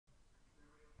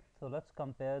So let's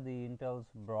compare the Intel's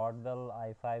Broadwell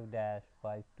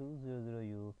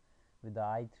i5-5200U with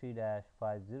the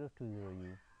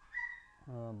i3-5020U.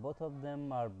 Both of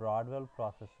them are Broadwell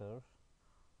processors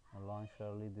launched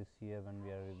early this year when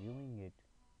we are reviewing it.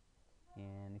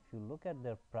 And if you look at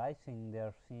their pricing, they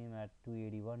are same at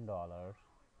 $281.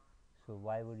 So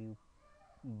why would you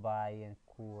buy a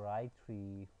Core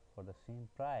i3 for the same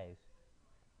price?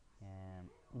 And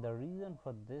the reason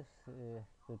for this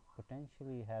could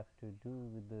potentially have to do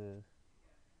with the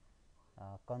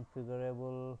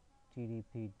configurable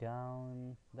TDP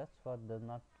down. That's what does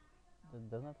not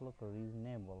look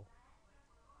reasonable.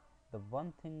 The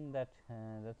one thing that's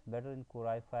better in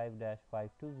Core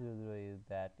i5-5200 is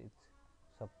that it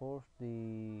supports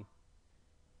the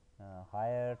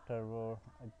higher turbo.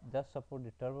 It does support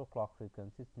the turbo clock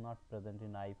frequency. It's not present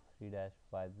in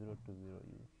i3-5020U.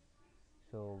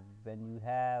 So when you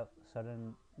have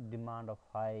sudden demand of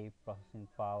high processing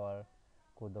power,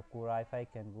 the Core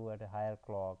i5 can go at a higher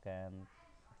clock and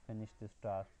finish this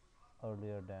task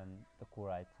earlier than the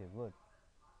Core i3 would.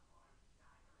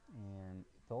 And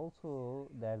it's also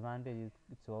the advantage is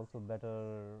it's also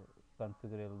better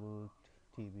configurable.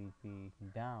 TBP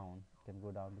down, it can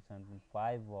go down to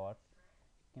 7.5 watt.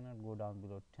 It cannot go down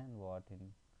below 10 watt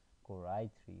in Core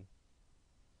i3.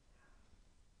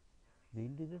 The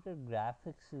integrated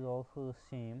graphics is also the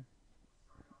same,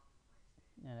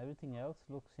 and everything else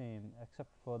looks same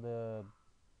except for the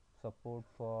support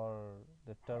for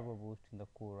the turbo boost in the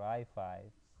Core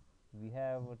i5. We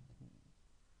have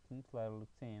things like the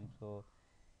same. So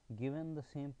given the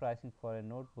same pricing for a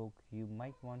notebook, you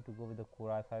might want to go with the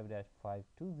Core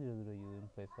i5-5200U in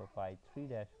place of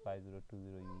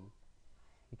i3-5020U.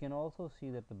 You can also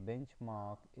see that the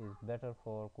benchmark is better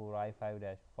for Core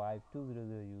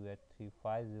i5-5200U at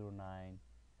 3509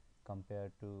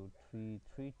 compared to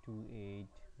 3328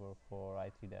 for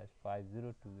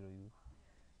i3-5020U.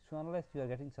 So unless you are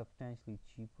getting substantially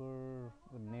cheaper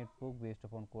netbook based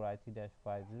upon Core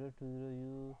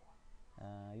i3-5020U,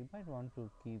 you might want to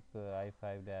keep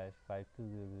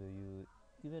i5-5200U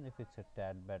even if it's a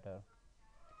tad better.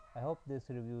 I hope this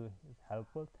review is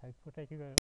helpful. Thanks for taking a